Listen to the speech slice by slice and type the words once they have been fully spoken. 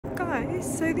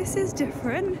guys, so this is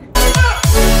different.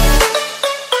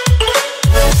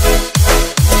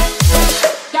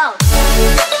 Yo.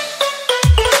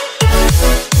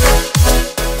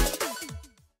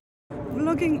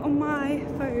 Vlogging on my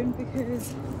phone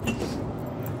because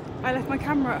I left my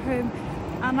camera at home,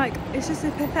 and like it's just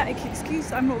a pathetic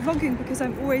excuse. I'm not vlogging because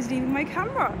I'm always leaving my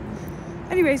camera.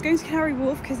 Anyways, going to Canary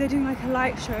Wharf because they're doing like a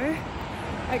light show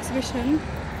exhibition.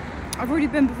 I've already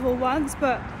been before once,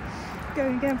 but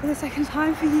going again for the second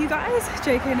time for you guys.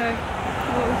 JK, no.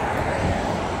 Well,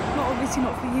 not obviously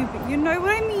not for you, but you know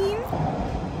what I mean.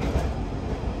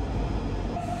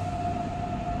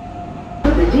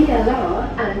 The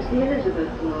DLR and the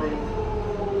Elizabeth line.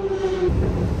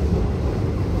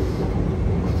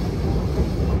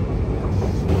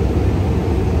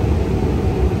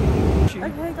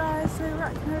 Okay guys, so we're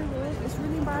at Canary Wharf. It's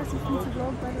really embarrassing for me to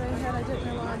vlog, by the way, and I don't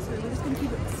know why, so we're just going to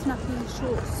keep it snappy,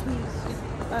 short, sweet.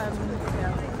 Yeah.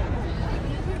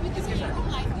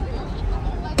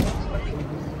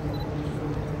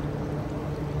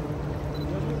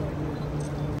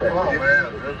 Oh man,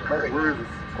 that's great.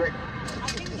 Quick.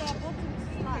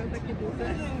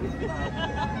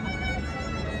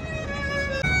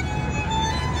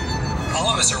 All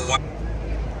of us are white.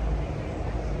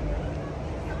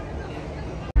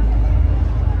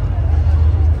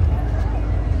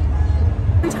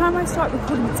 Every time I start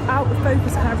recording, it's out of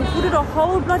focus, and I recorded a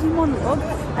whole bloody monologue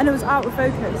and it was out of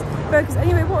focus.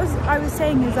 Anyway, what I was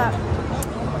saying is that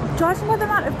judging by the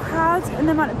amount of crowds and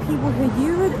the amount of people here,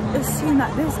 you would assume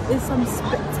that this is some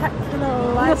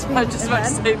spectacular lighting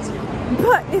event,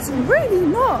 but it's really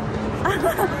not.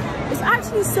 It's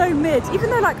actually so mid, even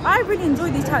though like I really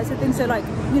enjoy these types of things, so like,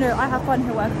 you know, I have fun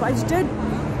here working, but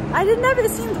I did never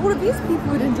assume all of these people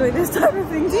would enjoy this type of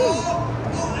thing too.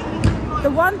 The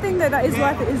one thing though that is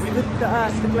worth it is the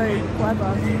earth, the globe,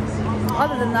 whatever.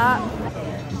 Other than that,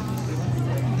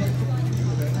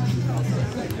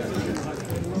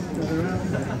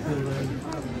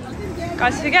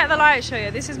 guys, forget the light show.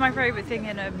 Yeah, this is my favourite thing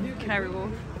in Canary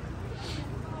Wharf.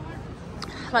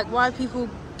 Like, why are people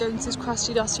going to this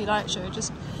crusty, dusty light show?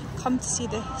 Just come to see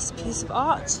this piece of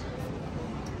art.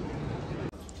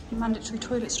 Mandatory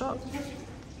toilet stop.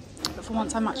 But for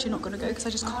once, I'm actually not going to go because I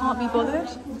just can't be bothered.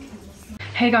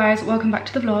 Hey guys, welcome back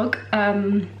to the vlog.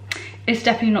 It's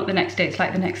definitely not the next day, it's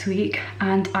like the next week,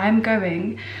 and I'm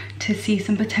going to see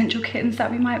some potential kittens that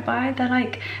we might buy. They're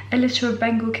like a litter of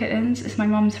Bengal kittens. It's my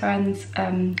mum's friend's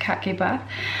cat gave birth,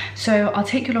 so I'll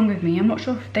take you along with me. I'm not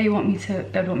sure if they'd want me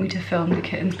to film the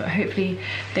kittens, but hopefully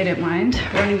they don't mind.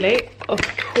 Running late, of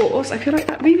course. I feel like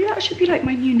that maybe that should be like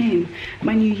my new name,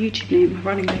 my new YouTube name,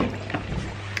 running late,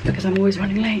 because I'm always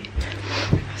running late.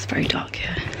 It's very dark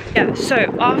here. Yeah, so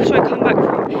after I come back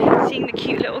from seeing the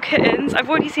cute little kittens, I've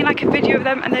already seen like a video of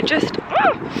them and they're just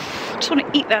want to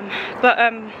eat them. But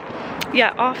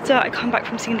yeah, after I come back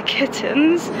from seeing the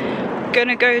kittens, I'm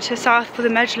gonna go to South for the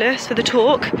Majlis, for the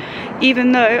talk,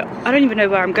 even though I don't even know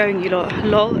where I'm going, you lot.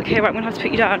 Lol. Okay, right, I'm gonna have to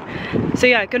put you down. So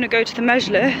yeah, gonna go to the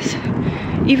Majlis,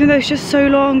 even though it's just so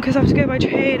long because I have to go by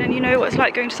train, and you know what it's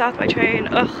like going to South by train.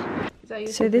 Ugh.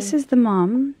 So this is the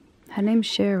mum, her name's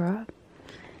Shira.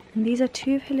 And these are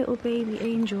two of her little baby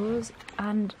angels,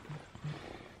 and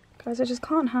guys, I just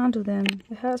can't handle them.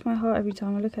 It hurts my heart every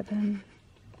time I look at them.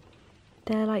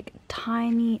 They're like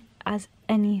tiny as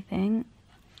anything.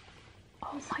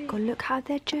 Oh my god, look how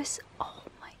they're just, oh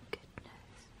my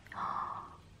goodness.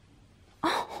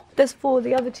 Oh, there's four,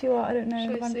 the other two are, I don't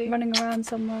know, running around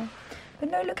somewhere.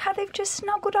 But no, look how they've just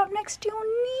snuggled up next to your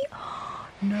knee.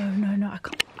 No, I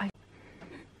can't.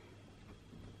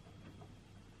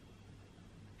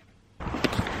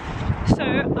 So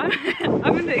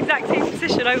I'm in the exact same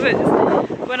position I was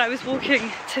when I was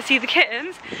walking to see the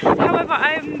kittens. However,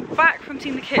 I'm back from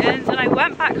seeing the kittens and I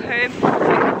went back home,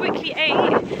 I quickly ate,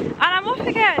 and I'm off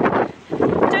again.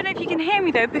 I don't know if you can hear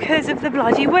me though because of the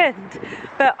bloody wind,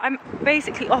 but I'm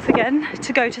basically off again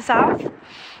to go to South.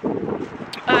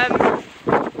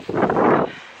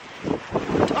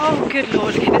 Oh good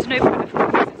lord, okay, there's no point of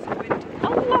going because of the wind.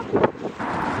 Allah.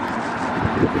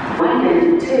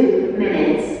 2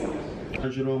 minutes.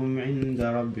 أجرهم عند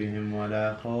ربهم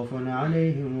ولا خوف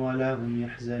عليهم ولا هم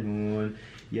يحزنون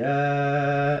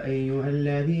يا أيها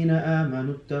الذين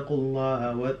آمنوا اتقوا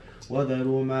الله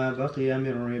وذروا ما بقي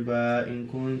من ربا إن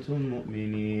كنتم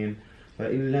مؤمنين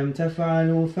فإن لم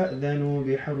تفعلوا فأذنوا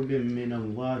بحرب من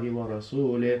الله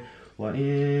ورسوله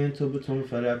وإن تبتم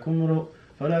فلكم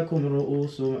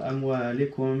رؤوس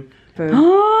أموالكم.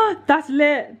 Oh, that's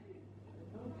lit.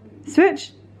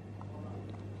 Switch.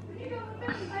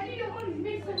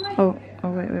 Oh,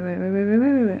 wait.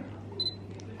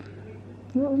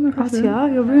 What was my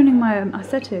Asya, you're ruining my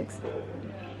aesthetics.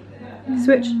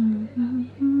 Switch.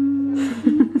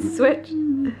 Switch.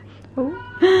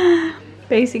 Oh.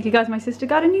 Basically, guys, my sister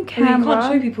got a new camera. You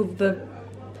can't show people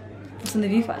what's in the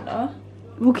viewfinder.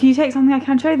 Well, can you take something I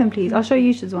can show them, please? I'll show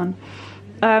you Yusha's one.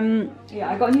 Yeah,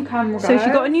 I got a new camera. So she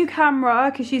got a new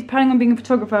camera because she's planning on being a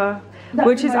photographer.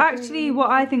 Which is actually dream. what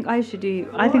I think I should do.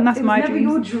 I think that's my dream.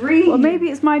 Your dream. Well, maybe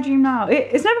it's my dream now.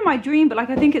 It's never my dream, but like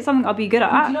I think it's something I'll be good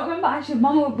at. Do you not remember actually?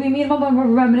 Me and Mum were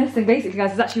reminiscing. Basically,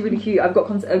 guys, it's actually really cute. I've got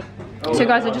So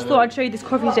guys, I just thought I'd show you this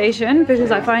coffee station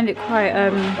because I find it quite I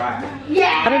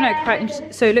don't know, quite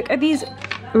interesting. So look at these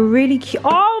really cute.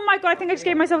 Oh my god, I think I just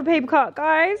gave myself a paper cut,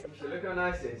 guys. Look how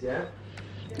nice it is, yeah?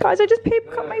 Guys, I just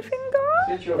paper cut my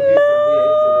finger.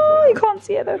 No, you can't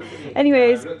see it though.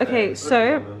 Anyways, okay,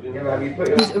 so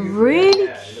these really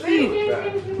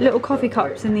cute little coffee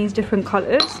cups in these different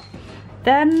colours.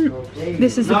 Then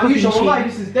this is the coffee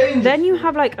machine. Then you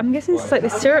have like, I'm guessing it's like the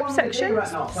syrup section,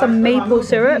 some maple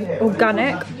syrup,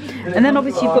 organic. And then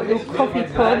obviously you've got your coffee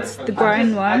pods, the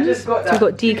ground ones. So you've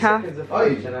got decaf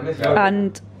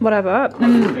and whatever.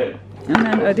 And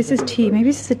then, oh, this is tea. Maybe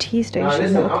this is a tea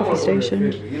station, not a coffee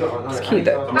station. It's cute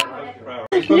though.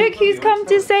 Look who's come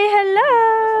to say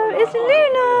hello. It's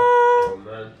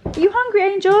Luna. Are you hungry,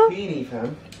 Angel?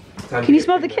 Can you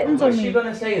smell the kittens on me?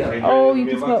 Oh, you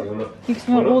can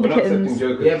smell all the kittens.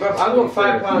 Yeah, bro, I got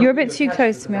 £5. You're a bit too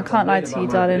close to me. I can't lie to you,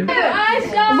 darling.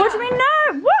 What do you mean no?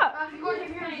 What?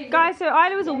 Guys, so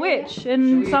Isla was a witch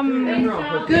and some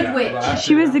good witch.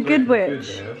 She was the good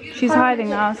witch. She's hiding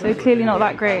now, so clearly not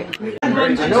that great. They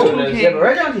must have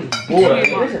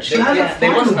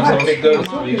some big girls.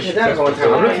 I'm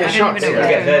looking at shots.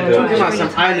 Talking about some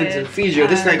islands in Fiji.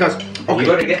 This night goes,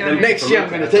 okay, next year I'm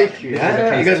going to take you.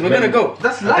 Yeah? He goes, we're going to go.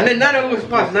 And then Nana goes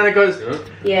past. Nana goes,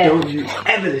 don't you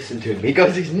ever listen to him. He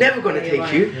goes, he's never going to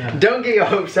take you. Don't get your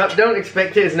hopes up. Don't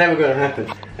expect it. It's never going to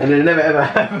happen. And it never ever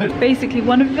happened. Basically,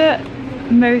 one of the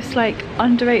most like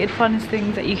underrated funnest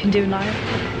things that you can do in life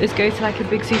is go to like a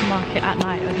big supermarket at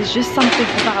night. Like, there's just something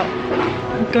about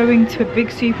going to a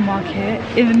big supermarket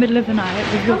in the middle of the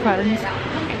night with your friends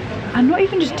and not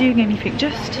even just doing anything,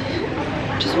 just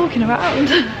walking around.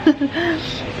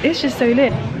 It's just so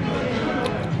lit.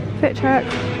 Fit track,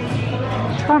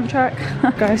 tramp track.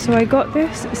 Guys, so I got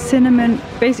this cinnamon,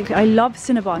 basically I love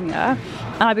Cinnabon, yeah,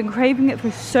 and I've been craving it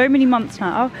for so many months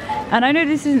now, and I know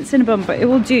this isn't Cinnabon, but it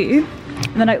will do.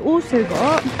 And then I also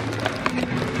got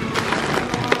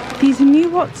these new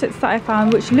Wotsits that I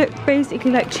found, which look basically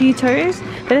like Cheetos.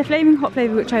 They're the flaming hot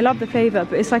flavour, which I love the flavour,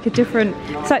 but it's like a different,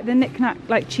 it's like the knick-knack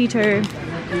like Cheeto.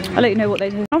 I'll let you know what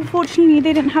they do. Unfortunately,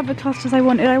 they didn't have the clusters I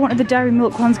wanted. I wanted the dairy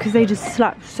milk ones because they just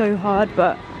slapped so hard,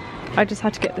 but I just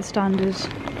had to get the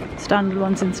standard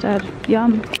ones instead.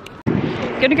 Yum.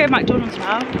 Gonna go McDonald's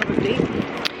now, probably.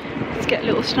 Let's get a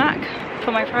little snack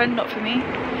for my friend, not for me.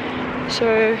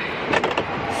 So,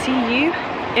 see you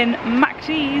in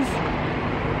McD's.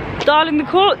 Darling, the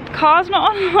car's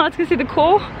not unlocked. I was gonna say the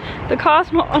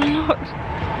car's not unlocked.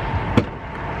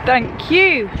 Thank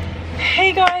you.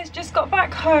 Hey guys, just got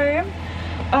back home.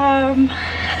 I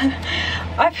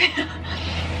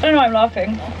don't know why I'm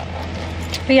laughing.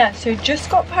 But yeah, so just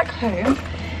got back home.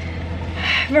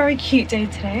 Very cute day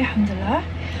today, alhamdulillah.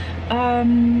 I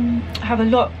have a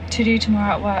lot to do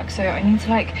tomorrow at work, so I need to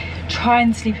like try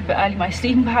and sleep a bit early. My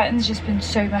sleeping pattern's just been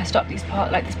so messed up this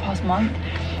past month,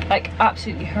 like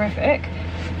absolutely horrific.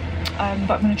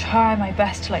 But I'm gonna try my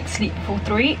best to like sleep before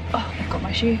 3. Oh, I've got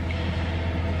my shoe,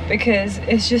 because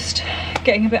it's just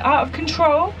getting a bit out of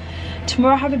control.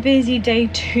 Tomorrow I have a busy day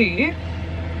too,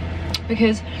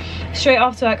 because straight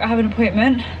after work I have an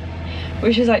appointment,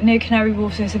 which is like near Canary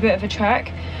Wharf, so it's a bit of a trek.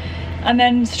 And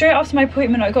then straight after my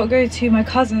appointment I got to go to my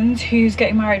cousin's who's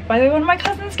getting married. By the way, one of my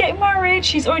cousins getting married.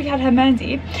 She's already had her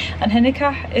mehndi and her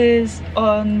nikah is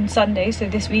on Sunday, so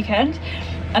this weekend.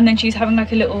 And then she's having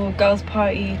like a little girls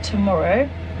party tomorrow.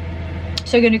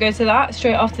 So I'm going to go to that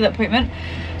straight after the appointment.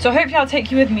 So hopefully I'll take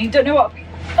you with me. Don't know what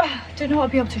I'll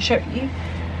be able to show you.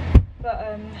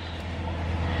 But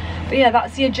yeah,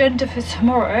 that's the agenda for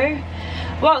tomorrow.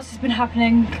 What else has been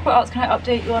happening? What else can I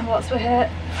update you on whilst we're here?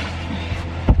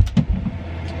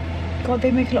 God,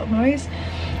 they make a lot of noise.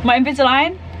 My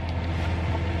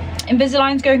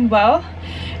Invisalign's going well.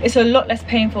 It's a lot less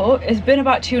painful. It's been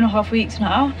about 2.5 weeks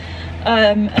now.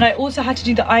 And I also had to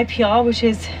do the IPR, which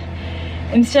is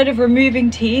instead of removing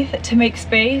teeth to make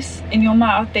space in your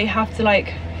mouth, they have to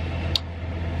like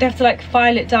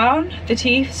file it down, the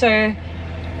teeth. So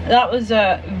that was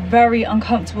a very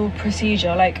uncomfortable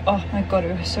procedure. Like, oh my god,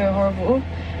 it was so horrible.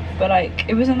 But like,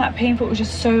 it wasn't that painful. It was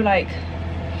just so like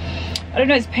I don't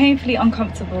know, it's painfully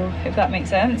uncomfortable, if that makes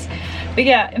sense. But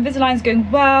yeah, Invisalign's going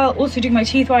well. Also doing my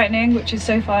teeth whitening, which is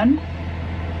so fun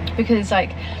because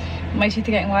like my teeth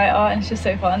are getting whiter and it's just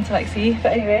so fun to like see.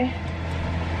 But anyway,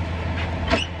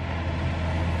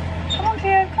 come on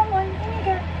Cleo, come on, here you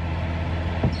go.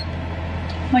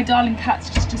 My darling cat's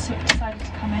just decided to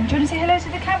come in. Do you want to say hello to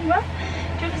the camera?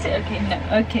 Do you want to say, okay, no,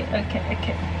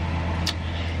 okay.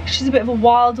 She's a bit of a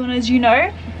wild one, as you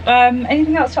know.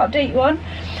 Anything else to update you on?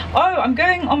 Oh, I'm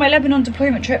going on my Lebanon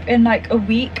deployment trip in like a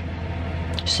week,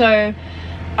 so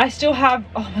I still have,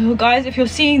 oh my god guys, if you're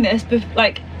seeing this,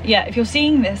 if you're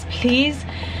seeing this, please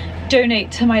donate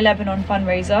to my Lebanon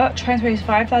fundraiser. Trying to raise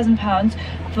 £5,000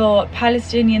 for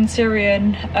Palestinian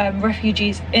Syrian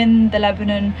refugees in the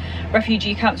Lebanon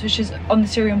refugee camps, which is on the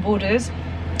Syrian border.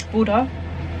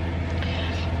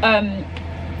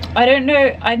 I don't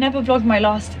know, I never vlogged my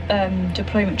last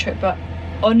deployment trip, but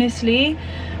honestly,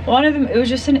 one of them, it was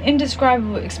just an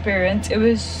indescribable experience. It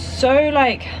was so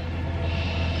like,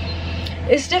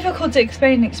 it's difficult to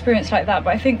explain an experience like that,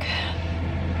 but I think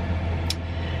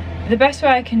the best way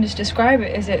I can just describe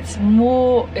it is it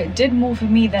did more for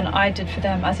me than I did for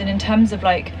them, as in terms of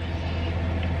like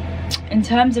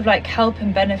help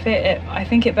and benefit. I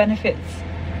think it benefits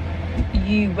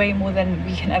you way more than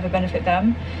we can ever benefit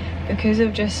them, because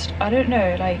of just, I don't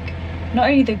know, like not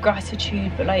only the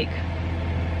gratitude, but like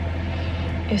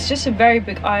it's just a very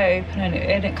big eye-opener,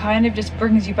 and it kind of just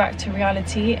brings you back to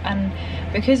reality. And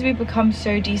because we've become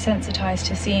so desensitized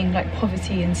to seeing like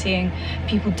poverty and seeing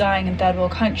people dying in third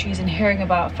world countries and hearing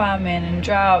about famine and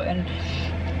drought and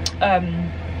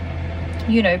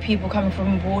you know, people coming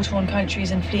from war-torn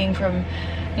countries and fleeing from,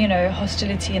 you know,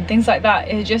 hostility and things like that,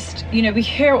 it just, you know, we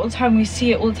hear it all the time, we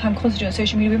see it all the time constantly on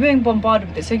social media, we're being bombarded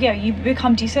with it. So yeah, you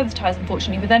become desensitized,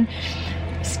 unfortunately, but then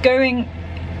going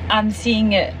and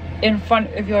seeing it in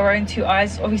front of your own two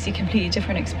eyes, obviously completely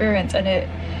different experience, and it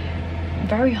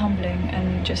very humbling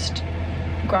and just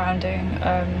grounding.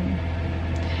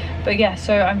 But yeah,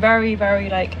 so I'm very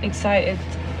like excited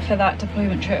for that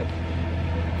deployment trip.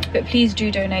 But please do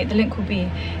donate, the link will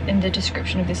be in the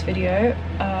description of this video.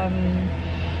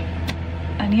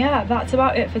 And yeah, that's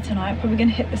about it for tonight. Probably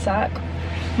gonna hit the sack.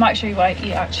 Might show you what I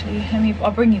eat actually. I'll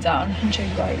bring you down and show you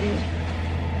what I eat,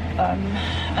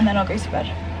 and then I'll go to bed.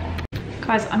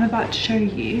 Guys, I'm about to show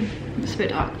you, it's a bit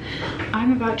dark,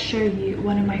 I'm about to show you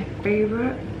one of my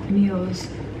favorite meals,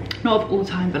 not of all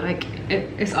time, but like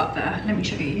it's up there. Let me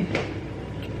show you.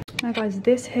 Now guys,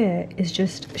 this here is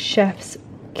just chef's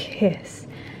kiss.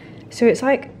 So it's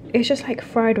just like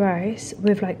fried rice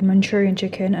with like Manchurian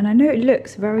chicken, and I know it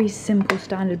looks very simple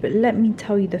standard, but let me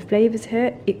tell you, the flavors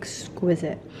here,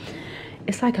 exquisite.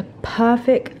 It's like a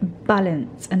perfect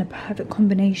balance and a perfect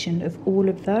combination of all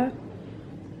of the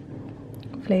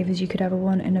flavors you could ever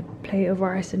want in a plate of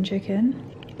rice and chicken.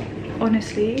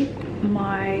 Honestly,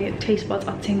 my taste buds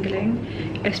are tingling,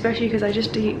 especially because I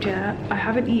just ate, I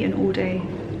haven't eaten all day.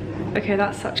 Okay,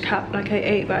 that's such cap, like I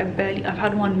ate, but I've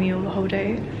had one meal the whole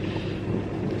day,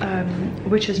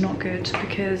 which is not good,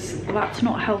 because that's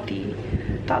not healthy.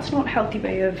 That's not a healthy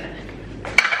way of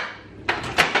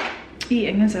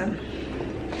eating, is it?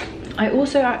 I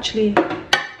also actually, let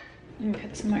me put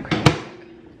this in the microwave.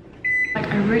 Like,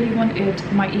 I really wanted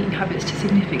my eating habits to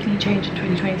significantly change in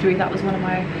 2023. That was one of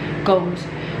my goals.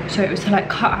 So it was to like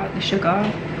cut out the sugar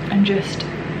and just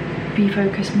be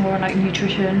focused more on like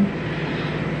nutrition.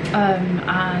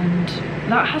 And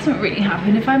that hasn't really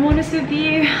happened, if I'm honest with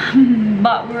you.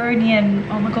 But we're only in,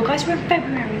 oh my god guys, we're in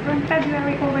February. We're in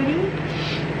February already.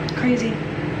 Crazy.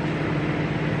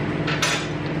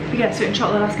 But yeah, so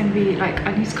inshallah that's going to be like,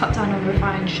 I need to cut down on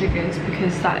refined sugars,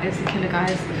 because that is the killer,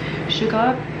 guys.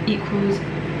 Sugar equals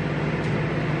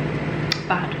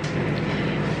bad.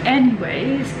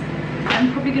 Anyways,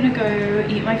 I'm probably gonna go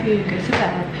eat my food and go to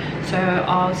bed, so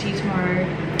I'll see you tomorrow.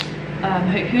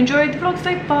 Hope you enjoyed the vlog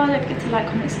so far. Don't forget to like,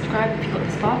 comment, subscribe if you got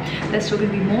this far. There's still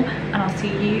gonna be more, and I'll see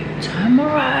you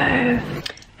tomorrow.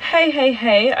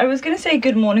 Hey, I was gonna say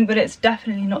good morning, but it's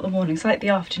definitely not the morning, it's like the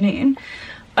afternoon.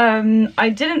 I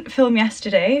didn't film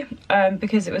yesterday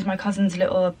because it was my cousin's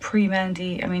little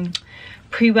pre-wedding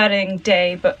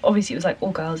day, but obviously it was like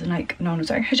all girls and like no one was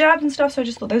wearing hijabs and stuff, so I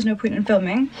just thought there was no point in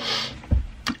filming.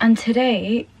 And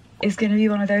today is going to be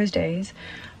one of those days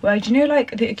where, do you know,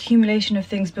 like the accumulation of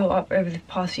things built up over the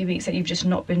past few weeks that you've just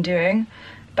not been doing,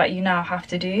 that you now have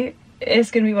to do? It's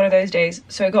going to be one of those days.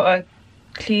 So I got to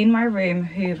clean my room,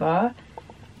 hoover,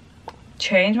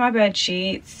 change my bed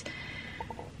sheets,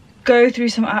 go through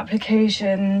some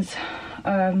applications.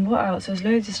 What else? There's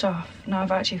loads of stuff now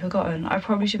I've actually forgotten. I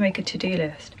probably should make a to-do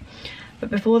list,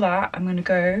 but before that I'm gonna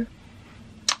go,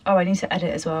 oh, I need to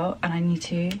edit as well, and I need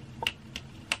to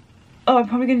Oh, I'm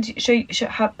probably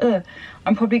gonna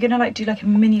I'm probably gonna like do like a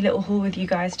mini little haul with you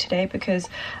guys today, because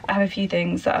I have a few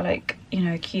things that are like, you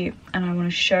know, cute and I want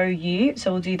to show you,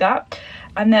 so we'll do that.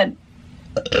 And then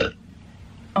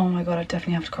oh my god, I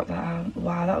definitely have to crop that out.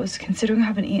 Wow, that was, considering I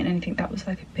haven't eaten anything, that was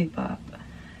like a big burp.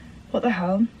 What the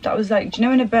hell? That was like, do you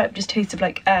know when a burp just tastes of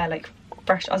like air, like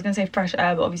fresh, I was gonna say fresh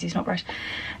air, but obviously it's not fresh.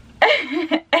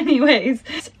 Anyways,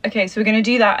 okay, so we're gonna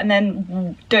do that, and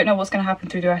then don't know what's gonna happen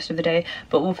through the rest of the day,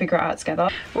 but we'll figure it out together.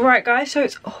 Right guys, so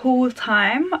it's haul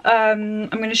time. I'm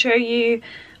gonna show you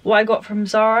what I got from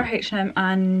Zara, H&M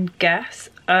and Guess.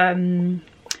 We'll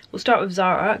start with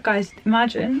Zara. Guys,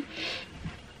 imagine,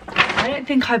 I don't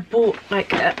think I bought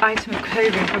like an item of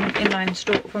clothing from an inline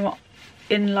store,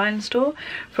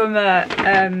 from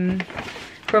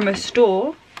a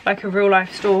store, like a real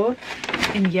life store,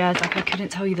 in years. Like I couldn't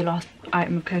tell you the last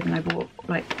item of clothing I bought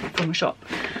like from a shop,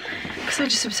 because I'm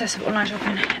just obsessed with online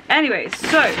shopping. Anyways,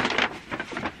 so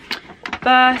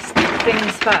first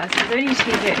things first, there's only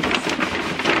 2 things.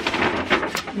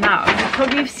 Now, you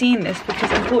probably have seen this,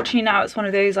 because unfortunately now it's one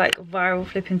of those like viral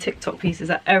flipping TikTok pieces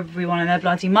that everyone and their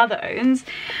bloody mother owns,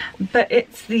 but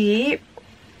it's the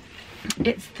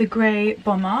grey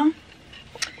bomber.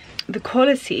 The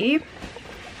quality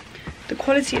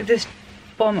of this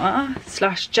bomber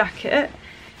slash jacket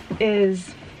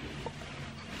is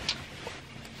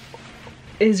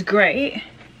great.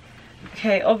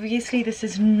 Okay, obviously this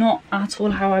is not at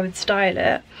all how I would style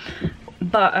it,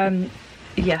 but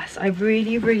yes, I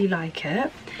really like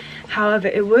it. However,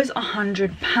 it was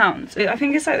 £100. I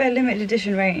think it's like their limited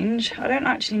edition range. I don't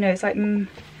actually know, it's like I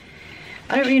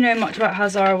don't really know much about how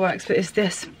Zara works, but it's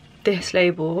this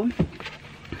label.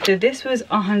 So this was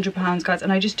 £100, guys,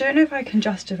 and I just don't know if I can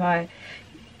justify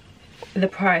the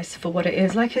price for what it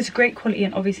is. Like, it's great quality,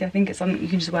 and obviously I think it's something you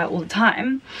can just wear all the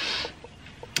time,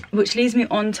 which leads me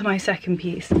on to my second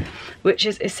piece, which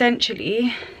is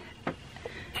essentially,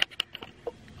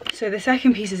 so the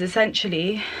second piece is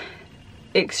essentially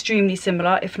extremely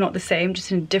similar, if not the same,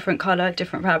 just in a different color,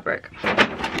 different fabric.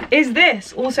 Is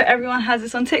this also, everyone has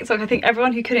this on TikTok. I think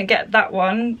everyone who couldn't get that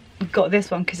one got this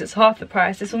one, because it's half the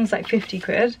price. This one's like 50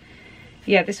 quid.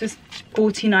 Yeah, this was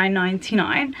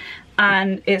 £49.99,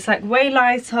 and it's like way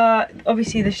lighter.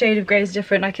 Obviously the shade of grey is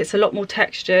different, like it's a lot more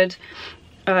textured.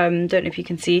 Don't know if you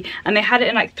can see, and they had it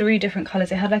in like 3 different colors.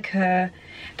 They had like a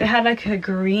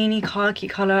greeny khaki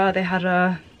color, they had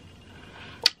a,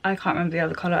 I can't remember the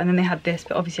other colour, and then they had this,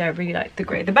 but obviously I really like the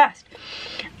grey the best.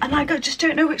 And like, I just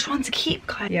don't know which one to keep,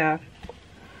 guys. Yeah,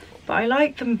 but I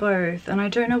like them both, and I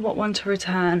don't know what one to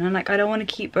return, and like I don't want to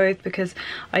keep both because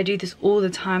I do this all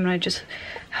the time and I just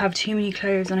have too many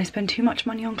clothes and I spend too much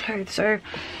money on clothes. So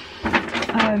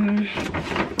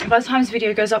by the time this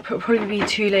video goes up, it'll probably be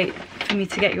too late for me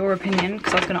to get your opinion,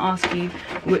 because I was going to ask you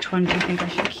which one do you think I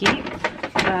should keep.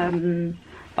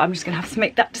 But I'm just gonna have to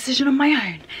make that decision on my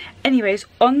own. Anyways,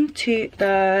 on to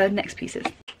the next pieces.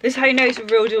 This is how you know it's a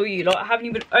real deal, you lot. I haven't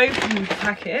even opened the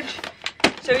package.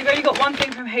 So we've only got one thing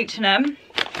from H&M.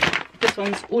 This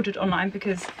one's ordered online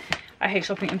because I hate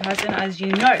shopping in person, as you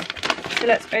know. So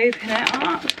let's open it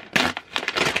up.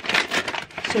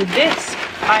 So this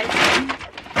item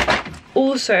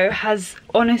also has,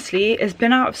 honestly, it's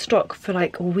been out of stock for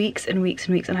like weeks and weeks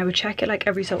and weeks, and I would check it like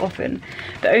every so often.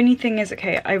 The only thing is,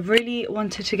 okay, I really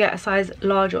wanted to get a size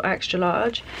large or extra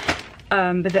large,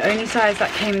 but the only size that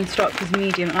came in stock was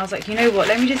medium, and I was like, you know what,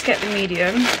 let me just get the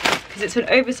medium, because it's an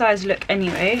oversized look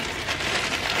anyway.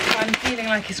 So I'm feeling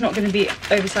like it's not going to be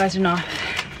oversized enough.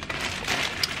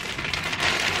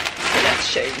 So let's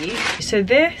show you. So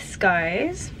this,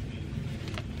 guys,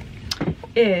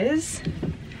 is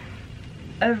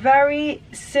a very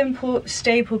simple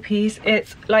staple piece.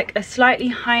 It's like a slightly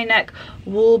high neck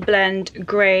wool blend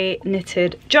grey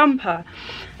knitted jumper,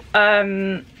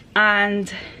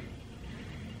 and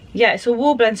yeah, it's a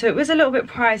wool blend, so it was a little bit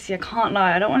pricey, I can't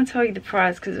lie. I don't want to tell you the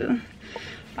price because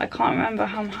I can't remember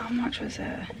how much was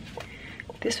it.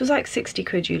 This was like 60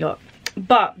 quid, you lot.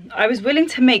 But I was willing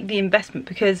to make the investment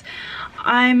because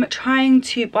I'm trying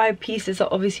to buy pieces that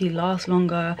obviously last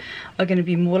longer, are going to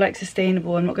be more like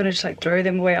sustainable. I'm not going to just like throw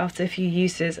them away after a few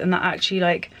uses, and that actually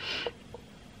like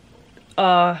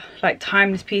are like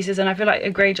timeless pieces. And I feel like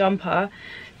a grey jumper,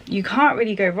 you can't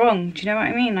really go wrong. Do you know what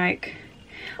I mean? Like,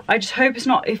 I just hope it's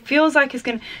not, it feels like it's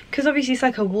gonna, because obviously it's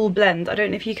like a wool blend. I don't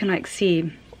know if you can like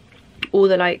see all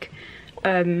the like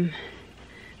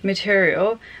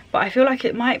material, but I feel like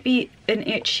it might be an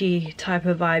itchy type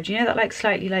of vibe. Do you know that like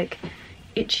slightly like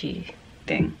itchy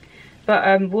thing?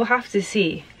 But we'll have to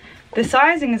see. The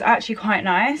sizing is actually quite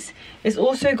nice. It's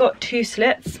also got 2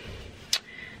 slits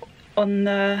on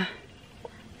the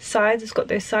sides. It's got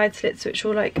those side slits which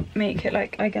will like make it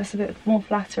like, I guess, a bit more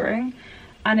flattering,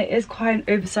 and it is quite an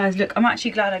oversized look. I'm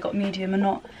actually glad I got medium and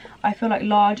not, I feel like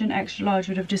large and extra large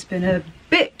would have just been a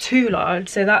bit too large,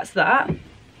 so that's that.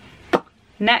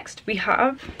 Next we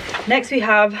have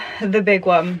the big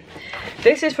one.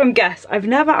 This is from Guess. I've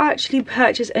never actually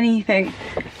purchased anything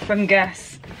from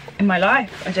Guess in my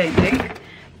life, I don't think.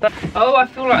 But oh, I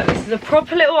feel like this is a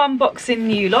proper little unboxing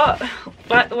new lot,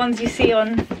 like the ones you see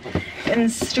on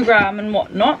Instagram and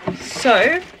whatnot.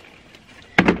 So,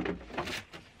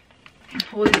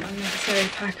 all the unnecessary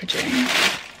packaging.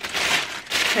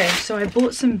 Okay, so I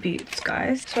bought some boots,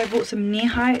 guys. So I bought some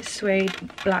knee-high suede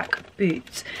black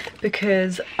boots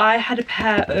because I had a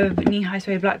pair of knee-high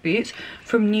suede black boots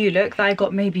from New Look that I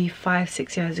got maybe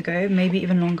 5-6 years ago, maybe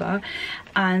even longer,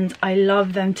 and I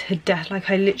love them to death. Like,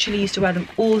 I literally used to wear them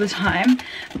all the time,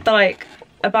 but like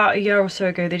about a year or so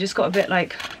ago they just got a bit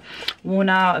like worn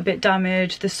out, a bit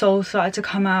damaged, the sole started to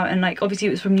come out, and like obviously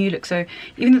it was from New Look, so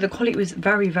even though the quality was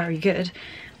very, very good,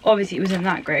 obviously it wasn't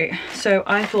that great. So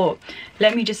I thought,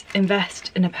 let me just invest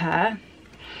in a pair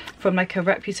from like a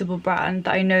reputable brand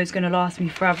that I know is going to last me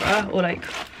forever, or like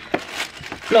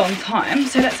long time.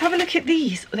 So let's have a look at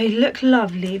these. They look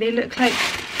lovely. They look like,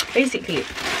 basically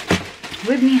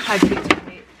with knee-high boots,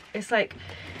 it's like,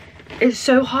 it's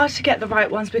so hard to get the right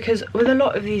ones because with a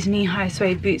lot of these knee-high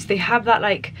suede boots, they have that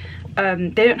like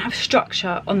they don't have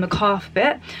structure on the calf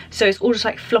bit, so it's all just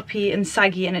like floppy and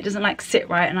saggy, and it doesn't like sit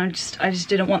right, and I just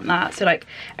didn't want that. So like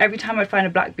every time I'd find a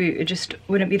black boot, it just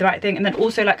wouldn't be the right thing. And then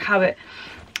also like how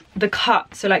the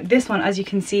cut, so like this one, as you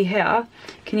can see here,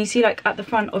 can you see like at the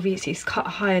front obviously it's cut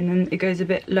high and then it goes a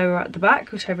bit lower at the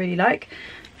back, which I really like.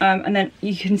 And then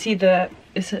you can see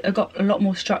it's got a lot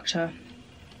more structure.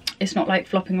 It's not like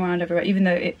flopping around everywhere, even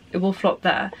though it will flop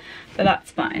there, but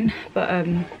that's fine. But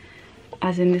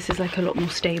as in this is like a lot more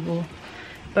stable.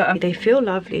 But they feel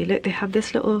lovely. Look, they have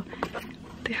this little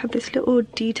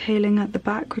detailing at the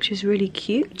back, which is really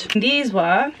cute. These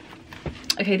were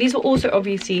also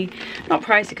obviously not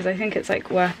pricey because I think it's like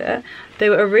worth it. They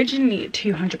were originally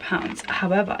 £200.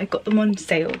 However, I got them on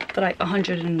sale for like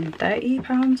 £130,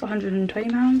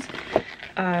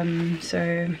 £120. So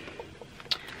I'm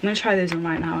gonna try those on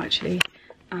right now actually.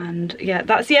 And yeah,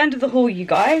 that's the end of the haul, you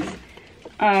guys.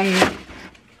 And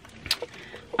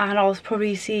I'll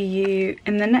probably see you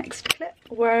in the next clip,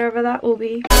 wherever that will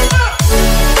be.